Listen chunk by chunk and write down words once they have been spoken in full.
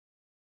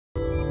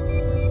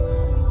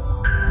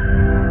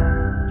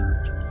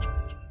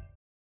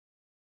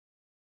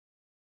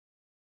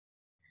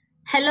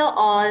Hello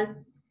all.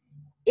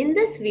 In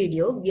this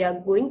video, we are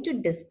going to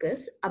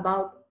discuss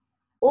about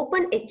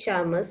Open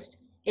HRMS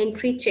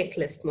entry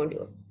checklist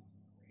module.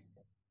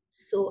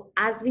 So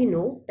as we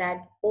know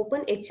that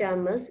Open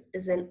HRMS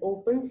is an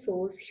open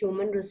source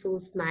human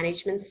resource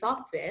management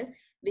software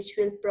which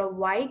will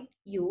provide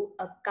you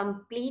a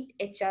complete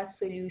HR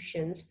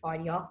solutions for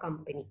your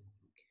company.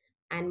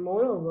 And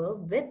moreover,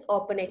 with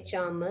Open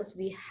HRMS,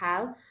 we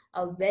have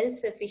a well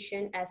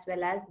sufficient as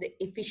well as the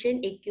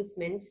efficient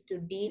equipments to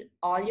deal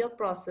all your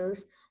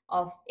process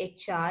of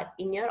HR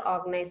in your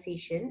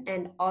organization,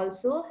 and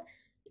also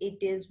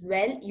it is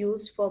well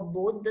used for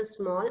both the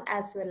small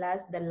as well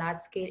as the large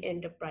scale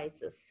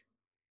enterprises.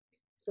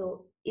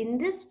 So in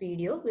this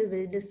video, we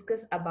will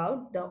discuss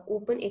about the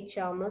Open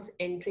HRMS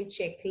entry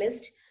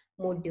checklist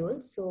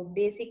module. So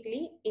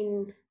basically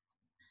in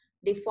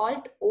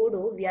default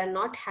Odoo, we are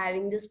not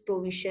having this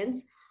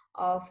provisions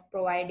of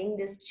providing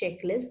this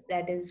checklist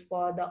that is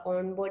for the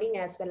onboarding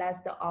as well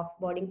as the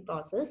offboarding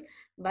process.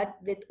 But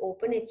with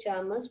Open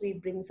HRMS, we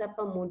brings up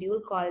a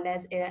module called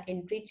as an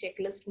entry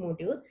checklist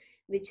module,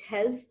 which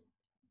helps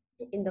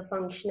in the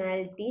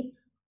functionality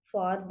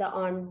for the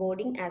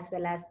onboarding as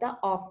well as the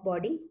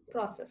offboarding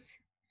process.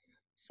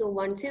 So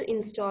once you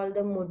install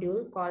the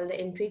module called the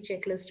entry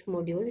checklist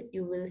module,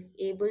 you will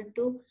able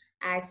to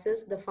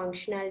access the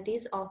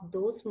functionalities of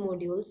those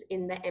modules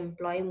in the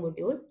employee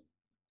module.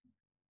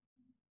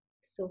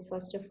 So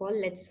first of all,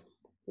 let's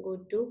go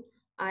to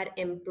our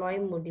employee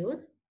module.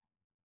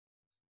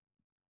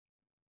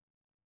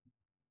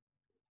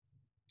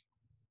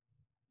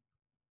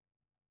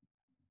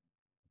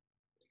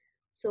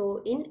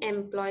 So in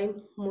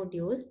employee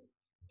module,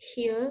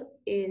 here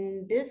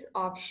in this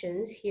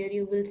options, here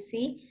you will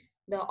see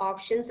the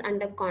options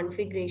under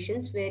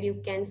configurations where you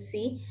can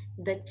see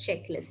the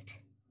checklist.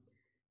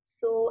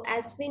 So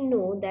as we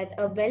know that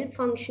a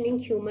well-functioning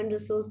human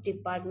resource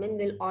department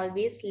will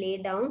always lay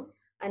down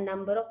a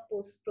number of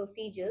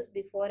procedures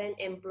before an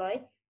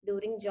employee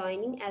during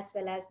joining as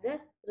well as the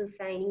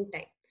resigning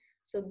time.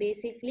 So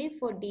basically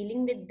for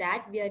dealing with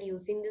that, we are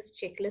using this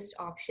checklist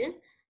option.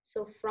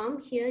 So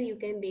from here, you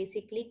can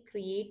basically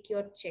create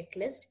your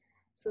checklist.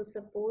 So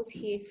suppose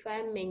here, if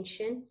I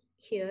mention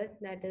here,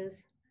 that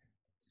is,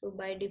 so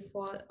by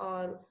default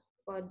or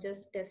for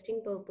just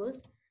testing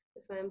purpose,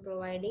 if I am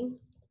providing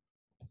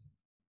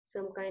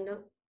some kind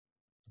of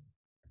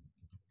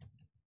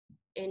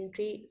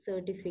entry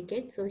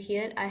certificate. So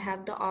here I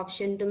have the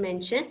option to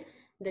mention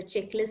the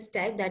checklist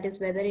type, that is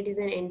whether it is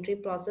an entry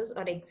process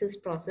or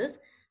exist process.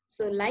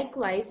 So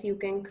likewise, you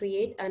can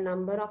create a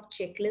number of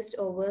checklists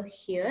over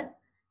here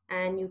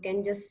and you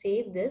can just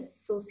save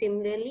this. So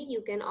similarly,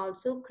 you can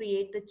also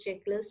create the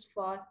checklist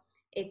for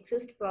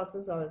exist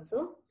process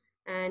also,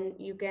 and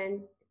you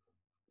can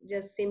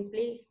just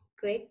simply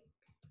click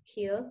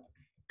here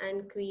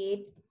and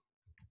create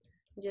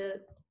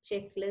the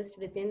checklist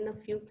within a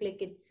few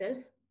click itself.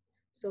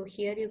 So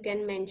here you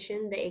can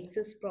mention the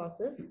exist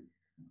process.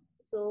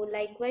 So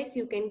likewise,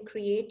 you can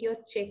create your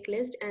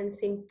checklist and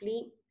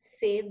simply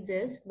save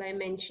this by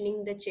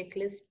mentioning the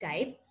checklist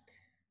type.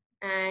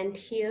 And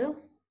here,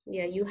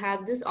 yeah, you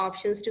have this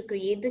options to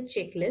create the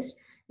checklist.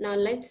 Now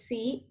let's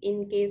see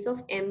in case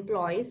of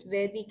employees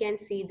where we can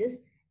see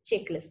this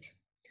checklist.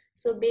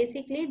 So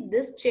basically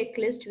this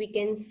checklist, we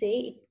can say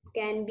it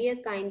can be a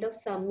kind of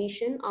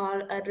submission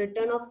or a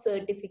return of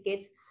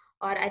certificates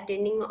or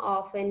attending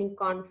of any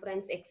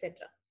conference, etc.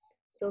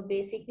 So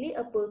basically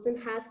a person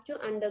has to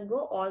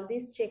undergo all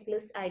these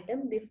checklist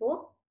items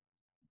before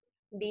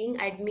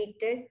being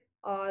admitted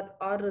or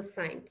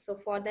resigned. So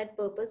for that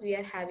purpose, we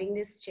are having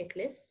this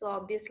checklist. So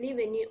obviously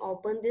when you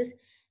open this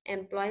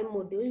employee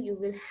module, you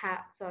will have,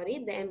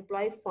 sorry, the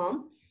employee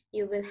form,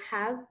 you will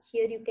have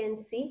here, you can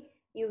see,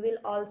 you will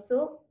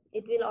also,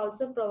 it will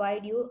also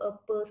provide you a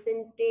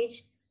percent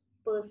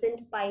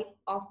pie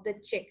of the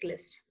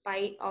checklist,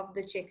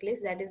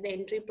 that is the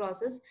entry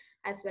process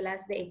as well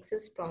as the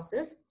exist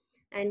process.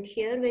 And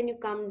here when you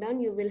come down,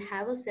 you will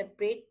have a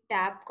separate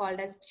tab called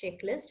as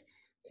checklist.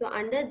 So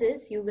under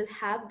this, you will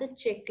have the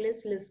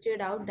checklist listed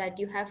out that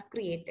you have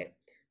created.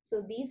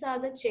 So these are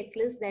the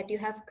checklists that you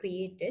have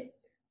created.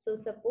 So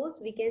suppose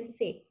we can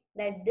say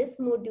that this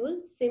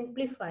module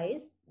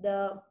simplifies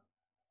the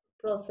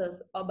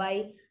process or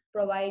by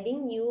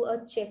providing you a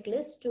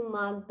checklist to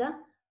mark the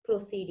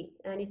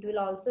proceedings, and it will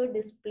also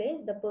display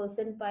the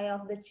PercentPie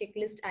of the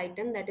checklist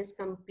item that is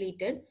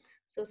completed.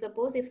 So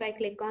suppose if I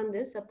click on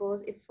this,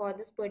 suppose if for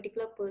this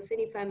particular person,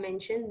 if I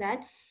mention that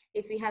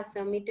if we have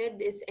submitted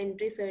this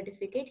entry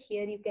certificate,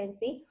 here you can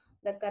see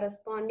the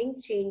corresponding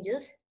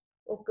changes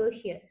occur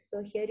here.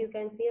 So here you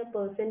can see a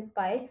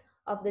PercentPie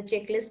of the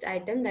checklist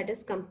item that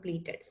is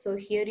completed. So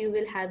here you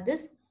will have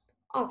this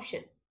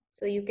option.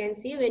 So you can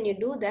see when you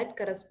do that,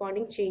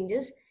 corresponding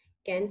changes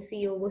can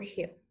see over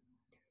here.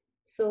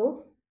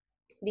 So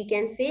we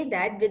can say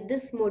that with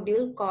this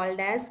module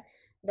called as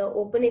the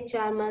Open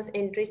HRMS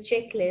entry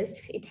checklist,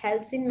 it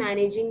helps in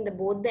managing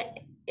both the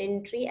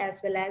entry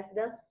as well as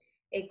the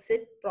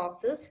exit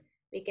process.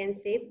 We can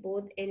say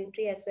both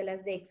entry as well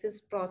as the exit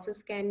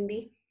process can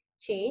be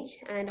change.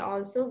 And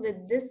also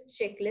with this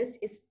checklist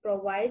is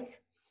provides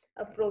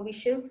a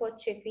provision for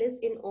checklist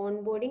in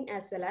onboarding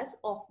as well as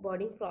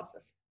offboarding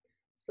process.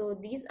 So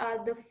these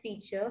are the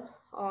feature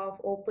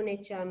of Open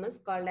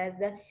HRMS called as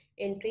the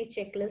entry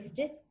checklist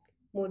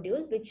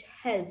module, which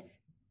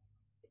helps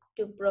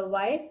to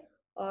provide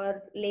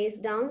or lays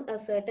down a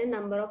certain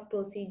number of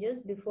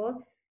procedures before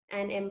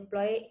an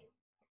employee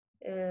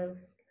uh,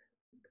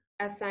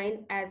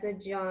 assigned as a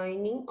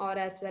joining or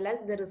as well as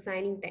the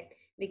resigning time.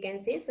 We can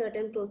say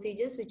certain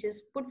procedures which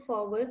is put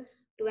forward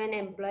to an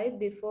employee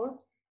before,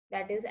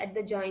 that is at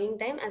the joining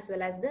time as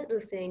well as the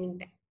resigning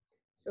time.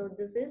 So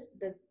this is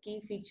the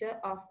key feature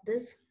of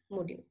this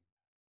module.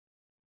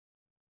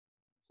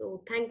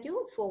 So thank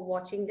you for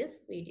watching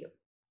this video.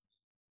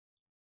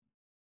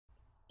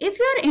 If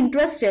you are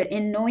interested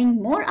in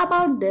knowing more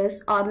about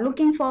this or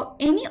looking for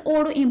any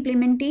Odoo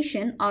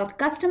implementation or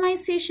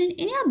customization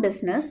in your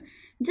business,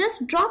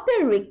 just drop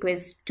your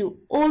request to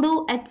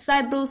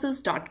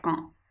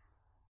odoo@cybrosys.com.